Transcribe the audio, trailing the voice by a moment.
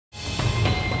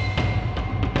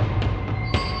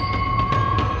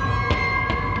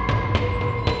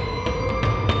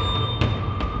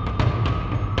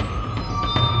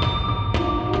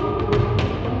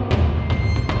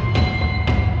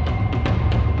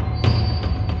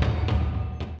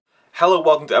Hello,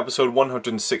 welcome to episode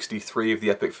 163 of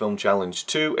the Epic Film Challenge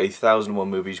 2, 1001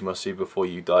 Movies You Must See Before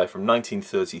You Die from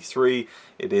 1933.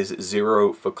 It is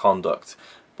Zero for Conduct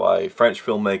by French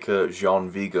filmmaker Jean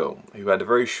Vigo, who had a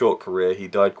very short career. He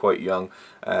died quite young,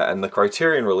 and the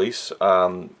Criterion release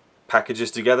packages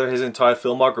together his entire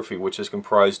filmography, which is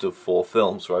comprised of 4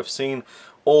 films. So I've seen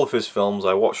all of his films,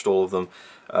 I watched all of them.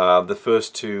 The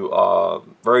first 2 are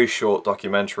very short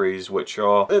documentaries, which they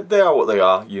are what they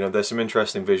are. You know, there's some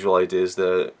interesting visual ideas,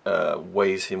 the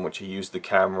ways in which he used the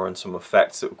camera and some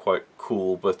effects that were quite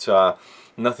cool, but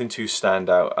nothing too stand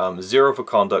out. Zero for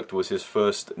Conduct was his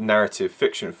first narrative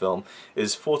fiction film.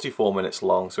 It's 44 minutes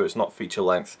long, so it's not feature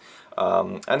length.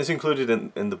 And it's included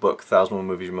in the book 1001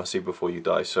 Movies You Must See Before You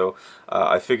Die, so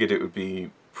I figured it would be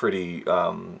pretty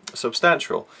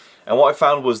substantial. And what I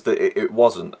found was that it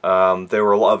wasn't. There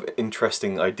were a lot of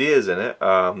interesting ideas in it.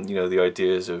 You know, the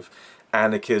ideas of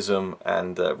anarchism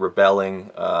and rebelling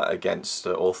against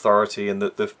authority. And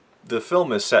the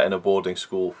film is set in a boarding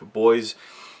school for boys.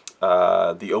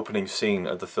 The opening scene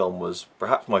of the film was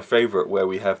perhaps my favourite, where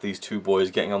we have these 2 boys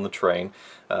getting on the train,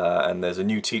 and there's a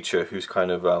new teacher who's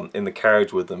kind of in the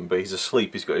carriage with them, but he's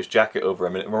asleep. He's got his jacket over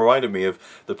him, and it reminded me of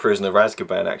The Prisoner of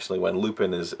Azkaban, actually, when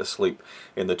Lupin is asleep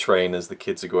in the train as the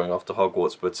kids are going off to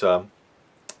Hogwarts. But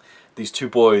these 2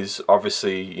 boys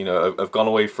obviously, you know, have gone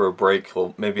away for a break,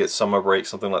 or maybe it's summer break,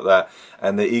 something like that,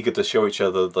 and they're eager to show each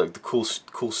other like the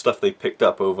cool stuff they picked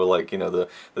up over, like, you know,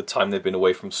 the time they've been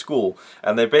away from school.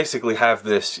 And they basically have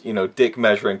this, you know, dick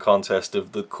measuring contest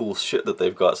of the cool shit that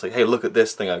they've got. It's like, hey, look at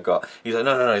this thing I've got. He's like,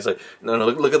 no. He's like, no,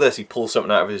 look at this. He pulls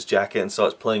something out of his jacket and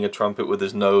starts playing a trumpet with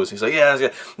his nose. He's like, yeah.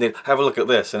 Have a look at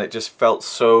this. And it just felt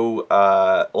so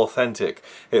authentic.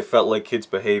 It felt like kids'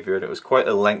 behavior, and it was quite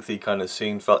a lengthy kind of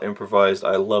scene. Felt improvised.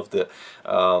 I loved it.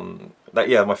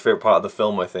 Yeah, my favorite part of the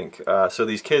film, I think. So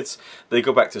these kids, they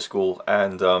go back to school,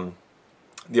 and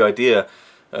the idea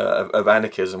of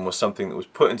anarchism was something that was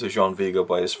put into Jean Vigo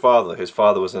by his father. His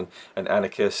father was an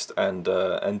anarchist and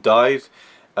died,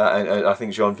 and I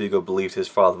think Jean Vigo believed his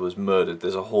father was murdered.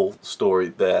 There's a whole story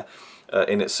there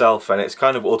in itself, and it's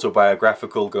kind of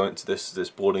autobiographical, going to this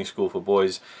boarding school for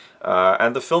boys.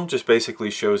 And the film just basically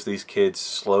shows these kids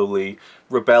slowly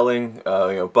rebelling,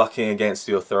 you know, bucking against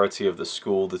the authority of the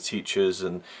school, the teachers,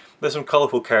 and there's some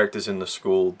colourful characters in the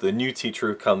school. The new teacher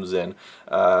who comes in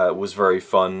was very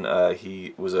fun.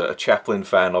 He was a Chaplin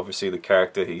fan, obviously, the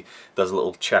character. He does a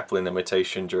little Chaplin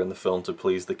imitation during the film to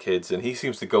please the kids, and he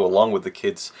seems to go along with the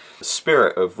kids'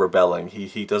 spirit of rebelling.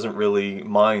 He doesn't really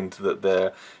mind that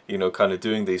they're, you know, kind of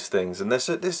doing these things. And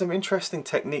there's some interesting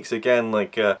techniques, again,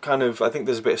 like kind of, I think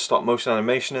there's a bit of stop motion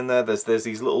animation in there. There's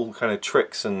these little kind of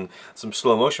tricks and some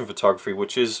slow motion photography,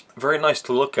 which is very nice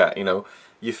to look at. You know,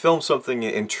 you film something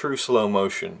in true slow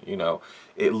motion, you know,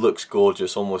 it looks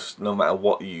gorgeous almost no matter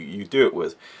what you do it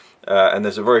with. And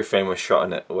there's a very famous shot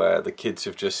in it where the kids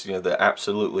have just, you know, they're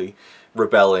absolutely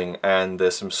rebelling, and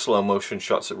there's some slow motion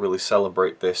shots that really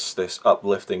celebrate this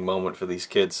uplifting moment for these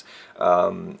kids.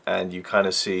 And you kind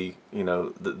of see, you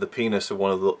know, the penis of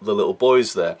one of the little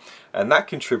boys there. And that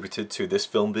contributed to this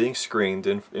film being screened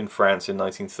in France in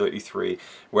 1933,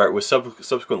 where it was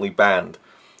subsequently banned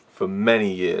for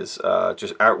many years,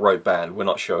 just outright banned. We're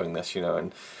not showing this, you know.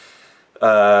 And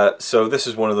so this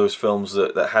is one of those films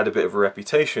that had a bit of a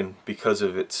reputation because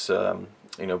of its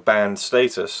you know, banned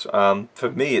status.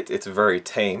 For me, it's very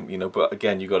tame, you know. But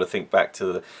again, you got to think back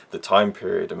to the time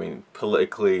period. I mean,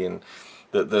 politically and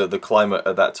the climate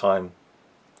at that time.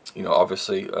 You know,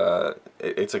 obviously,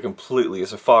 it's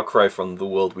a far cry from the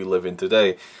world we live in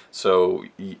today. So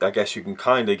I guess you can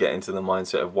kind of get into the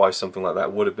mindset of why something like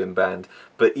that would have been banned.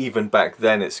 But even back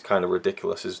then, it's kind of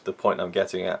ridiculous, is the point I'm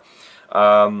getting at.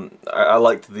 I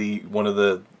liked one of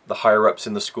the higher ups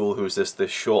in the school, who was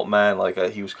this short man. Like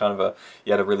he was kind of he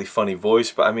had a really funny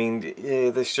voice. But I mean, yeah,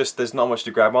 there's not much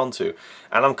to grab onto.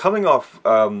 And I'm coming off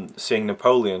seeing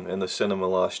Napoleon in the cinema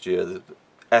last year, the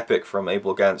epic from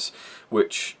Abel Gance,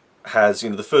 which has, you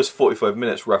know, the first 45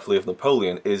 minutes roughly of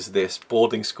Napoleon is this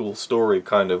boarding school story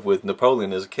kind of with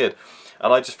Napoleon as a kid,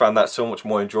 and I just found that so much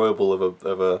more enjoyable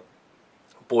of a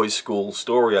boys' school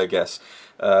story, I guess,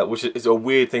 which is a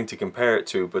weird thing to compare it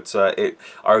to, but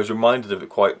I was reminded of it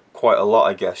quite a lot,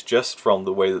 I guess, just from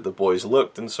the way that the boys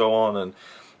looked and so on. And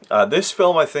this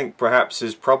film, I think, perhaps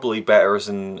is probably better as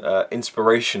an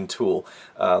inspiration tool,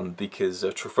 because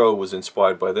Truffaut was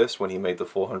inspired by this when he made The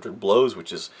 400 Blows,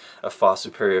 which is a far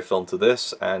superior film to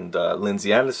this, and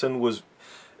Lindsay Anderson was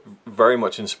very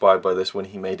much inspired by this when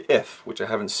he made If, which I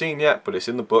haven't seen yet, but it's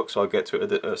in the book, so I'll get to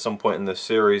it at some point in this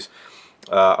series.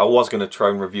 I was going to try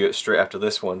and review it straight after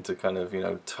this one to kind of, you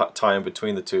know, tie in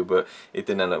between the two, but it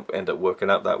didn't end up working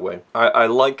out that way. I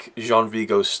like Jean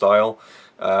Vigo's style.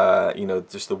 You know,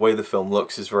 just the way the film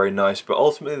looks is very nice, but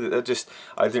ultimately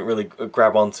I didn't really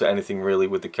grab onto anything really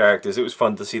with the characters. It was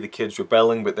fun to see the kids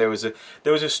rebelling, but there was a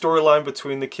storyline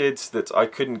between the kids that I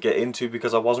couldn't get into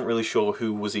because I wasn't really sure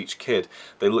who was each kid.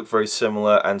 They looked very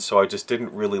similar, and so I just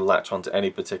didn't really latch onto any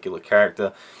particular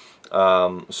character.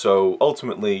 So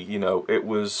ultimately, you know, it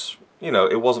was, you know,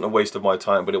 it wasn't a waste of my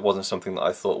time, but it wasn't something that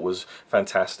I thought was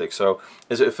fantastic. So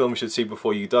is it a film you should see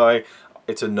before you die?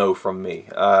 It's a no from me.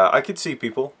 I could see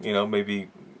people, you know, maybe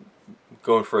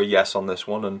going for a yes on this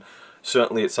one, and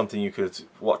certainly it's something you could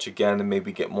watch again and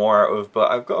maybe get more out of,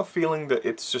 but I've got a feeling that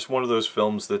it's just one of those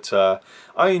films that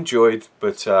I enjoyed,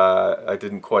 but I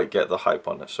didn't quite get the hype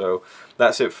on it. So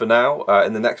that's it for now.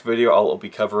 In the next video I'll be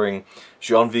covering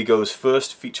Jean Vigo's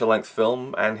first feature-length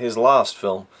film and his last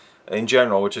film in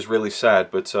general, which is really sad,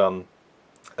 but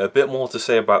a bit more to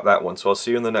say about that one. So I'll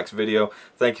see you in the next video.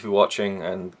 Thank you for watching,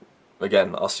 and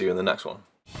again, I'll see you in the next one.